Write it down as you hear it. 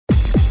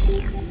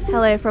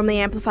Hello from the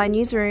Amplify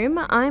newsroom,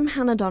 I'm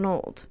Hannah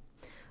Donald.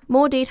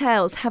 More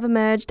details have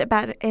emerged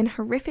about an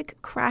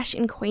horrific crash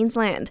in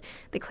Queensland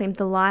that claimed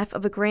the life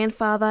of a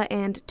grandfather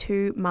and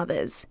two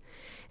mothers.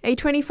 A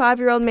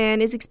 25-year-old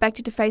man is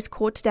expected to face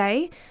court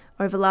today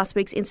over last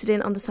week's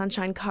incident on the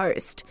Sunshine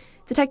Coast.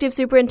 Detective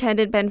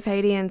Superintendent Ben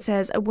Fadian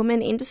says a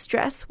woman in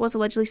distress was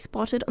allegedly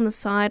spotted on the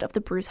side of the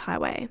Bruce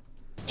Highway.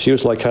 She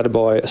was located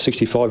by a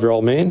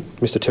 65-year-old man,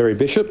 Mr Terry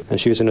Bishop, and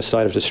she was in a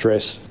state of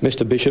distress.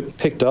 Mr Bishop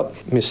picked up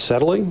Miss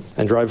Satterley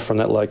and drove her from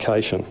that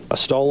location. A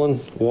stolen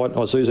white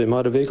Isuzu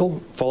motor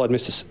vehicle followed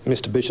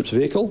Mr Bishop's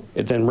vehicle.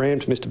 It then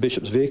rammed Mr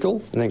Bishop's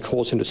vehicle and then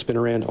caused him to spin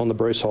around on the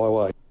Bruce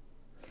Highway.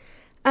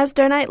 As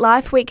Donate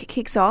Life Week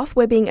kicks off,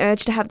 we're being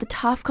urged to have the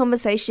tough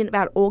conversation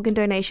about organ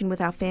donation with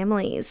our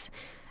families.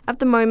 At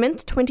the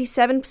moment,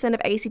 27% of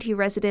ACT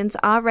residents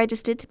are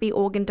registered to be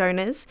organ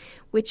donors,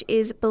 which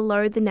is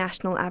below the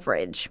national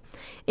average.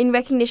 In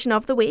recognition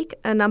of the week,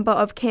 a number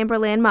of Canberra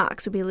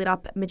landmarks will be lit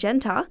up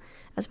magenta,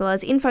 as well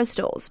as info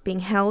stalls being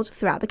held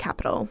throughout the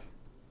capital.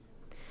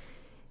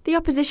 The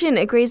opposition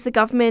agrees the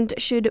government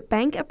should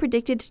bank a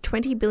predicted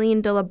 $20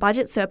 billion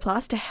budget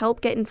surplus to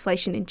help get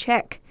inflation in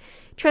check.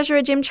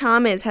 Treasurer Jim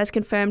Chalmers has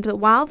confirmed that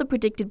while the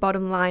predicted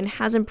bottom line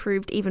has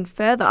improved even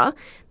further,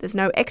 there's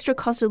no extra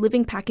cost of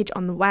living package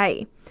on the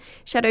way.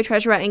 Shadow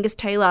Treasurer Angus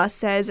Taylor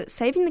says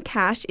saving the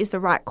cash is the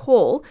right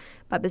call,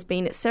 but there's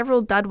been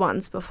several dud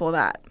ones before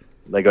that.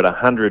 They got a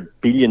 $100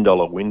 billion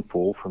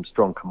windfall from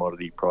strong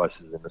commodity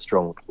prices and the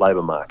strong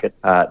labour market.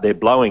 They're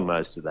blowing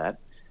most of that.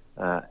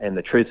 And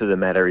the truth of the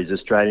matter is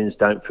Australians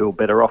don't feel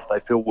better off,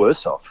 they feel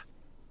worse off.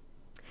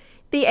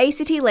 The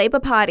ACT Labor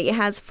Party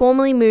has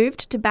formally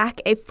moved to back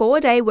a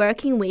 4-day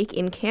working week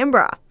in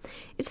Canberra.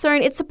 It's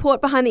thrown its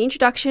support behind the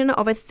introduction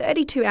of a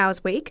 32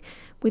 hours week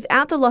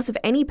without the loss of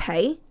any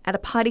pay at a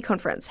party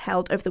conference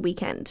held over the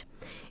weekend.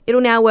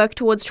 It'll now work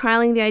towards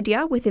trialling the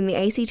idea within the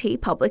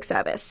ACT Public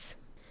Service.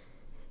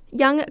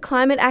 Young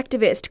climate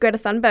activist Greta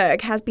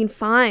Thunberg has been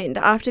fined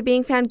after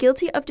being found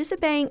guilty of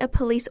disobeying a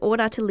police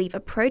order to leave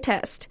a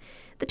protest.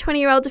 The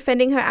 20-year-old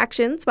defending her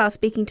actions while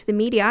speaking to the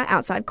media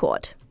outside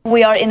court.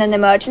 We are in an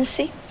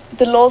emergency.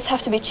 The laws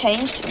have to be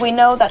changed. We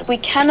know that we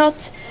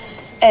cannot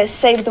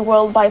save the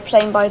world by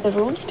playing by the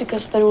rules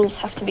because the rules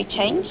have to be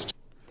changed.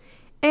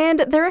 And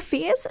there are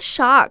fears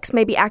sharks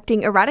may be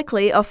acting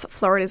erratically off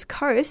Florida's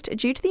coast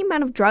due to the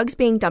amount of drugs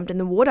being dumped in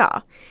the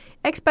water.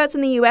 Experts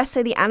in the US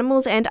say the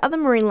animals and other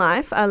marine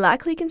life are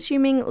likely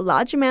consuming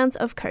large amounts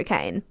of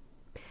cocaine.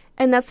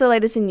 And that's the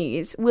latest in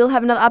news. We'll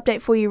have another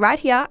update for you right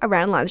here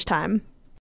around lunchtime.